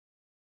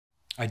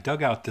I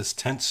dug out this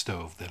tent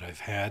stove that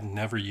I've had and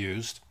never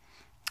used,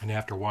 and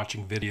after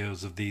watching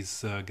videos of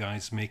these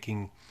guys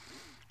making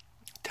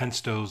tent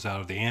stoves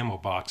out of the ammo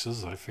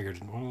boxes, I figured,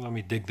 well, let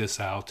me dig this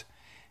out.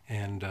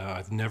 And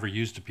I've never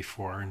used it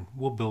before, and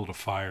we'll build a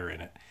fire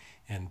in it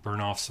and burn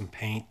off some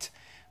paint.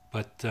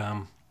 But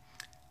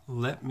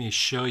let me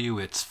show you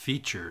its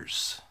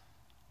features.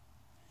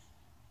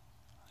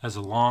 It has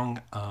a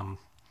long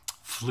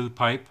flue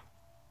pipe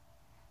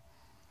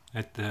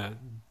to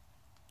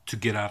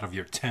get out of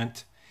your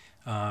tent.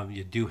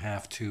 You do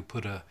have to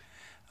put a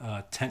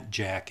tent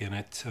jack in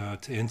it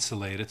to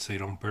insulate it so you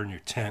don't burn your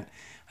tent.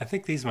 I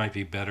think these might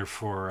be better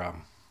for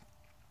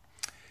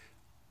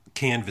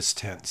canvas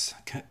tents,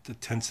 the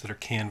tents that are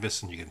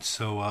canvas and you can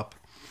sew up.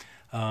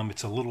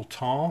 It's a little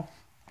tall.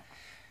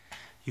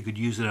 You could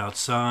use it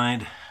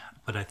outside,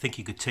 but I think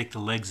you could take the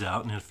legs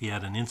out, and if you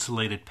had an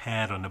insulated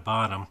pad on the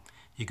bottom,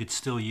 you could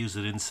still use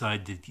it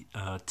inside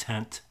the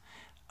tent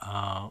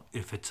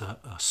if it's a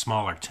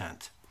smaller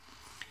tent.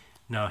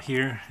 Now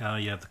here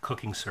you have the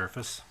cooking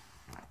surface.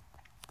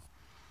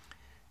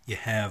 You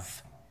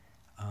have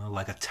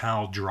like a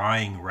towel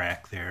drying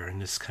rack there,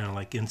 and this kind of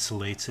like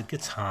insulates. It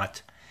gets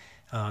hot.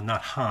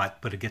 Not hot,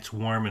 but it gets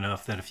warm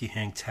enough that if you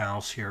hang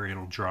towels here,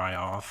 it'll dry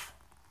off.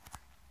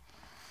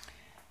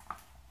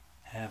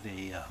 Have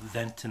a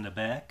vent in the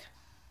back.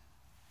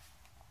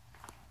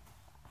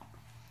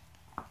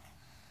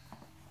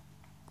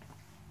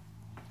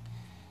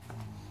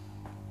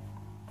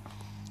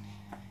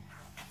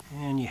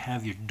 And you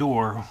have your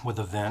door with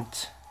a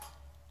vent.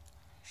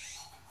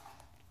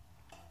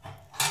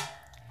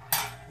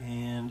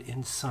 And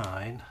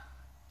inside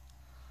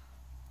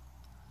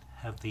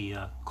have the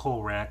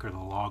coal rack or the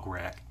log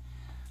rack.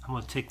 I'm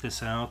going to take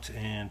this out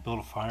and build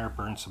a fire,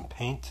 burn some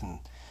paint, and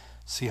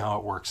see how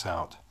it works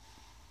out.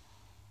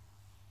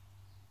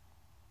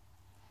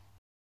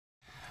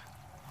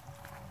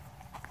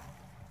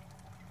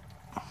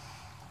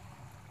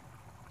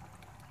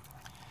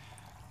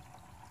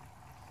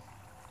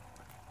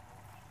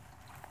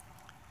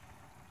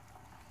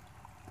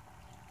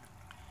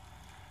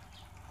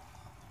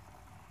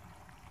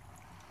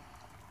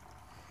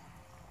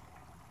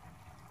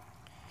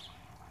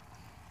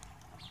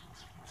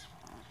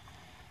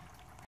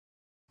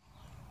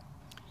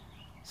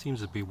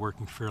 Seems to be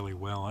working fairly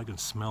well. I can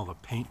smell the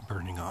paint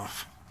burning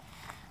off.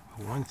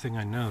 But one thing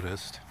I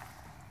noticed,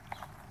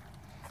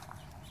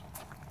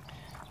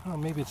 oh,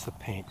 maybe it's the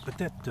paint, but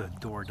that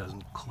door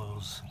doesn't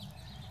close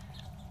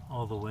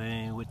all the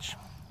way, which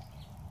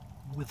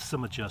with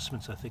some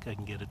adjustments I think I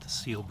can get it to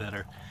seal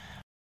better.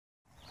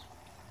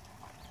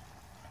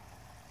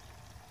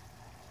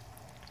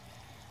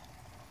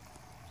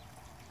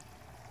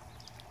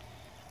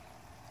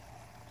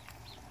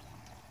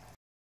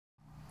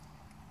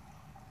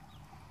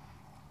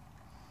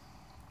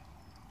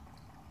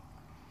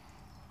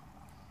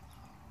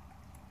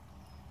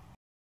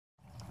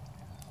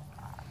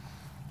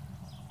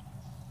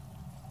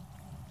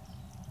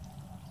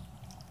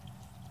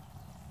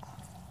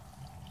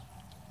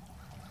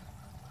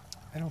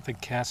 I don't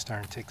think cast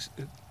iron takes,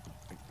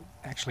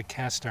 actually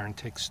cast iron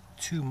takes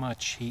too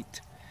much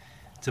heat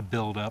to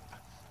build up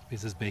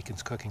because this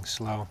bacon's cooking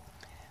slow.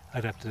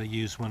 I'd have to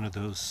use one of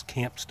those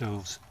camp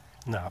stoves,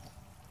 no,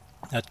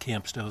 not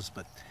camp stoves,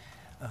 but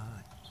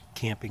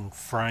camping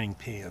frying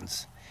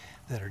pans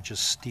that are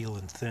just steel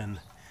and thin.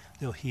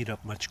 They'll heat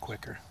up much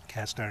quicker.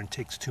 Cast iron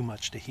takes too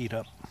much to heat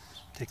up.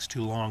 It takes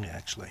too long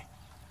actually.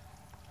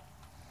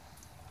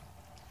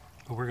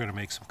 But we're going to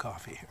make some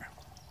coffee here.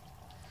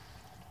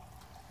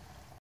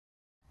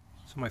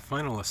 So my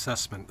final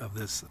assessment of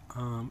this,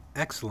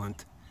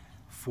 excellent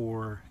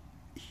for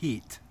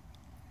heat.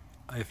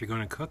 If you're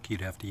going to cook, you'd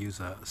have to use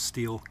a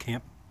steel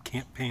camp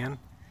pan,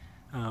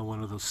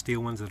 one of those steel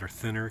ones that are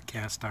thinner,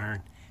 cast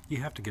iron. You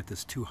have to get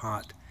this too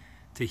hot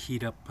to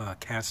heat up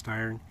cast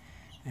iron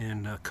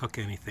and cook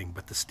anything,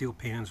 but the steel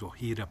pans will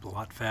heat up a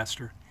lot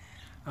faster.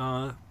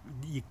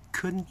 You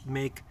couldn't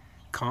make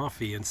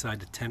coffee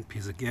inside the tent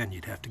because again,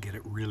 you'd have to get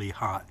it really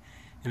hot.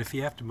 And if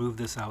you have to move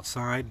this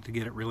outside to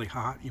get it really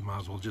hot, you might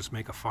as well just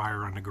make a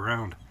fire on the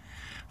ground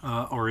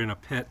or in a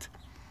pit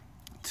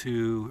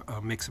to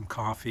make some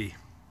coffee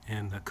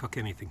and cook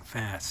anything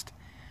fast.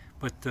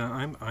 But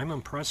I'm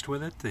impressed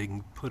with it. They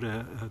can put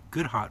a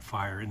good hot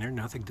fire in there,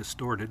 nothing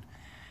distorted,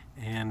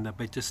 and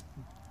but just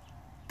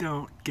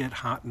don't get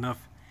hot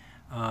enough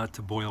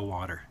to boil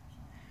water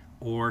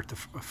or to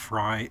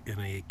fry in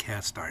a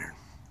cast iron.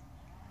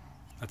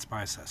 That's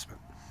my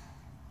assessment.